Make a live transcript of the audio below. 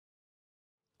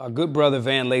Our good brother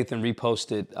Van Lathan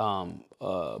reposted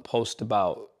a post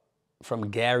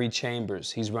from Gary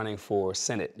Chambers. He's running for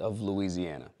Senate of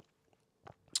Louisiana.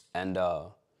 And the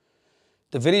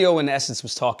video, in essence,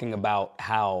 was talking about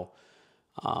how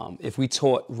if we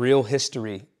taught real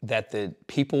history, that the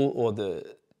people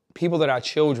that our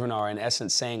children are, in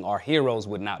essence, saying are heroes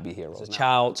would not be heroes. A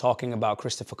child talking about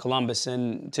Christopher Columbus,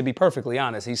 and to be perfectly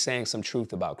honest, he's saying some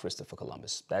truth about Christopher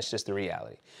Columbus. That's just the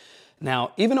reality.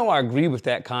 Now, even though I agree with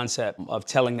that concept of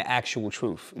telling the actual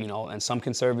truth, and some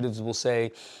conservatives will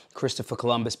say Christopher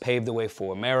Columbus paved the way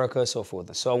for America, so forth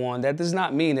and so on, that does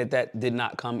not mean that did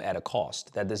not come at a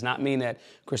cost. That does not mean that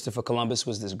Christopher Columbus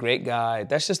was this great guy.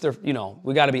 That's just,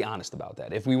 we got to be honest about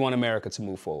that if we want America to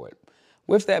move forward.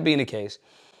 With that being the case,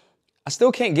 I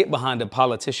still can't get behind a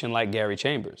politician like Gary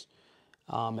Chambers.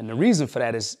 And the reason for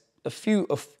that is a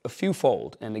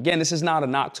few-fold. And again, this is not a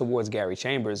knock towards Gary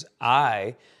Chambers.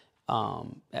 I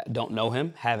don't know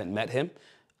him, haven't met him.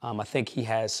 I think he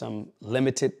has some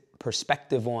limited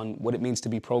perspective on what it means to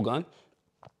be pro-gun.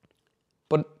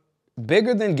 But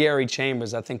bigger than Gary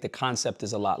Chambers, I think the concept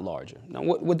is a lot larger. Now,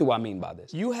 what do I mean by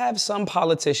this? You have some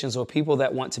politicians or people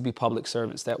that want to be public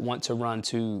servants, that want to run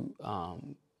to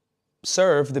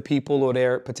serve the people or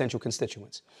their potential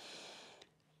constituents.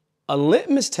 A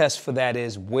litmus test for that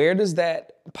is, where does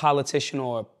that politician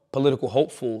or political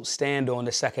hopeful stand on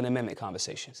the Second Amendment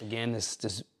conversations? Again,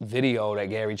 this video that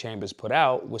Gary Chambers put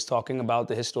out was talking about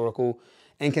the historical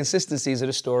inconsistencies of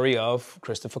the story of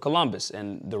Christopher Columbus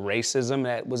and the racism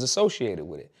that was associated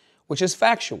with it, which is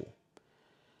factual.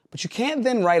 But you can't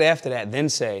then, right after that, then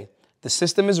say the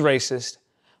system is racist,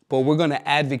 but we're going to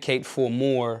advocate for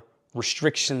more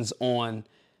restrictions on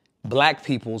black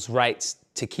people's rights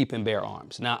to keep and bear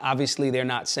arms. Now, obviously, they're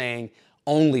not saying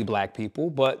only black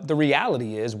people, but the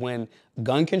reality is, when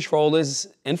gun control is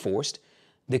enforced,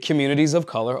 the communities of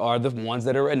color are the ones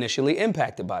that are initially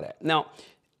impacted by that. Now,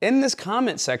 in this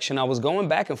comment section, I was going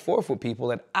back and forth with people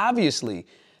that obviously,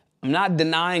 I'm not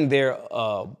denying their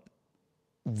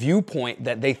viewpoint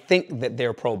that they think that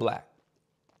they're pro-black.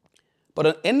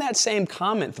 But in that same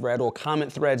comment thread, or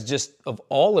comment threads just of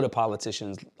all of the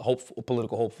politicians,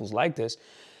 political hopefuls like this,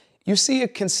 you see a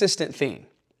consistent theme.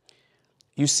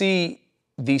 You see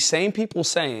these same people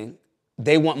saying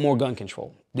they want more gun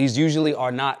control. These usually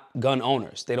are not gun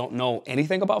owners. They don't know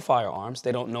anything about firearms.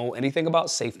 They don't know anything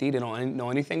about safety. They don't know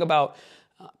anything about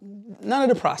none of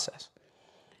the process.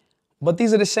 But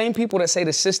these are the same people that say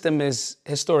the system is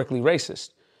historically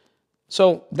racist.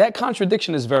 So that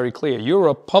contradiction is very clear. You're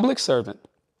a public servant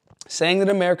saying that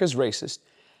America's racist.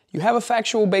 You have a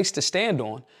factual base to stand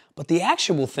on, but the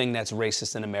actual thing that's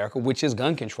racist in America, which is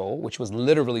gun control, which was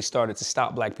literally started to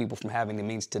stop black people from having the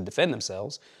means to defend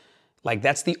themselves, like,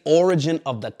 that's the origin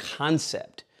of the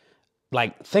concept.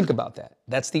 Like, think about that.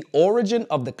 That's the origin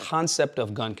of the concept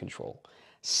of gun control.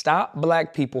 Stop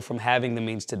black people from having the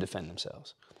means to defend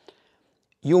themselves.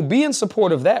 You'll be in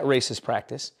support of that racist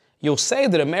practice. You'll say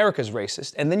that America's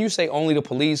racist, and then you say only the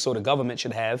police or the government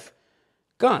should have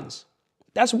guns.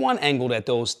 That's one angle that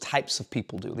those types of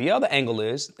people do. The other angle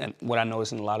is, and what I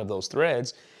notice in a lot of those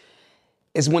threads,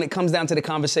 is when it comes down to the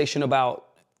conversation about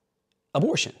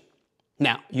abortion.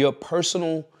 Now, your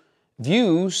personal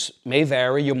views may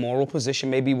vary, your moral position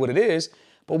may be what it is,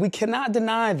 but we cannot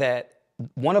deny that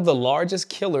one of the largest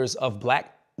killers of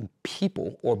black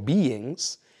people or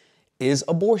beings is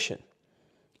abortion.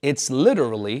 It's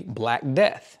literally Black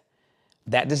Death.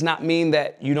 That does not mean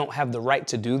that you don't have the right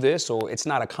to do this, or it's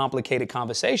not a complicated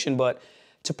conversation, but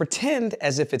to pretend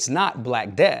as if it's not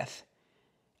Black Death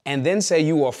and then say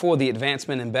you are for the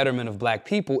advancement and betterment of black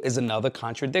people is another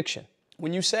contradiction.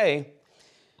 When you say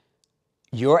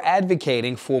you're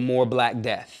advocating for more Black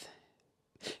Death,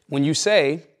 when you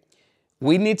say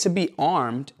we need to be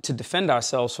armed to defend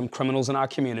ourselves from criminals in our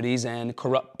communities and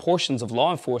corrupt portions of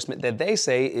law enforcement that they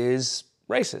say is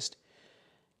racist,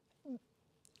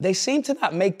 they seem to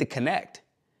not make the connect.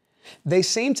 They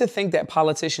seem to think that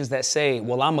politicians that say,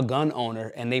 well, I'm a gun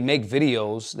owner, and they make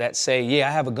videos that say, yeah,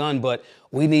 I have a gun, but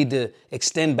we need to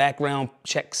extend background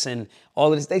checks and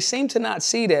all of this. They seem to not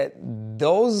see that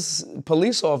those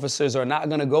police officers are not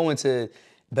going to go into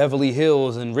Beverly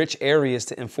Hills and rich areas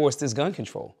to enforce this gun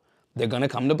control. They're going to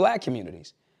come to black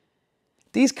communities.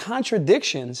 These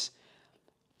contradictions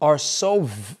are so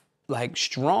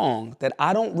strong that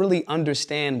I don't really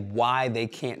understand why they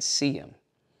can't see them.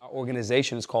 Our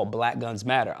organization is called Black Guns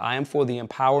Matter. I am for the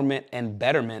empowerment and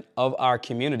betterment of our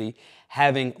community,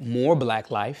 having more black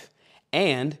life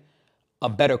and a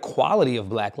better quality of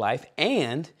black life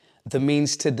and the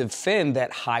means to defend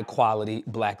that high quality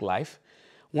black life.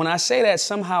 When I say that,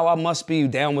 somehow I must be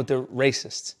down with the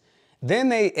racists. Then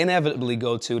they inevitably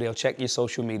they'll check your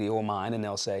social media or mine, and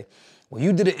they'll say, well,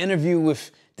 you did an interview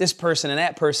with this person and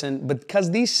that person,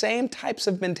 because these same types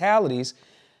of mentalities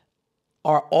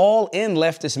are all in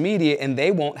leftist media, and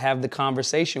they won't have the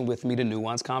conversation with me, the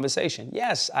nuanced conversation.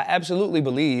 Yes, I absolutely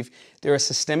believe there are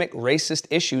systemic racist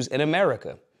issues in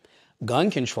America.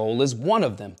 Gun control is one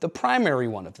of them, the primary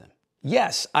one of them.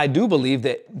 Yes, I do believe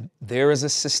that there is a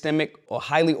systemic or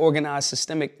highly organized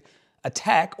systemic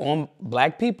attack on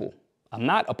black people. I'm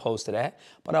not opposed to that,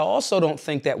 but I also don't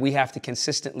think that we have to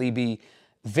consistently be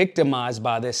victimized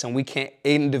by this, and we can't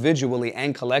individually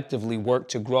and collectively work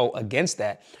to grow against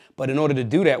that. But in order to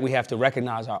do that, we have to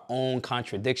recognize our own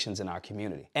contradictions in our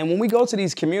community. And when we go to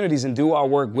these communities and do our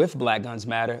work with Black Guns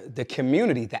Matter, the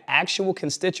community, the actual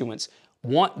constituents,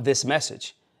 want this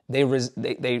message. They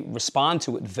respond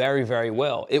to it very, very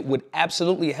well. It would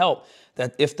absolutely help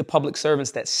that if the public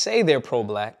servants that say they're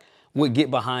pro-Black would get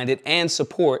behind it and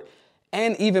support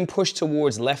and even push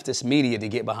towards leftist media to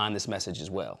get behind this message as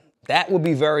well. That would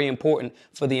be very important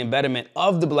for the embedment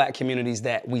of the Black communities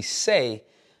that we say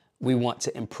we want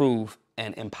to improve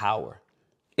and empower.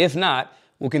 If not,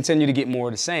 we'll continue to get more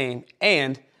of the same,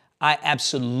 and I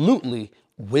absolutely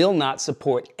will not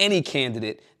support any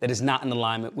candidate that is not in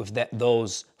alignment with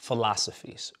those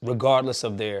philosophies, regardless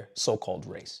of their so-called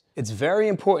race. It's very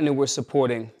important that we're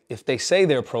supporting, if they say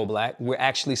they're pro-Black, we're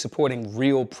actually supporting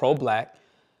real pro-Black,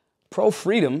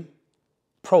 pro-freedom,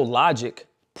 pro-logic,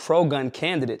 pro-gun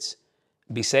candidates.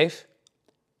 Be safe,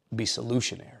 be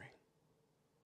solutionary.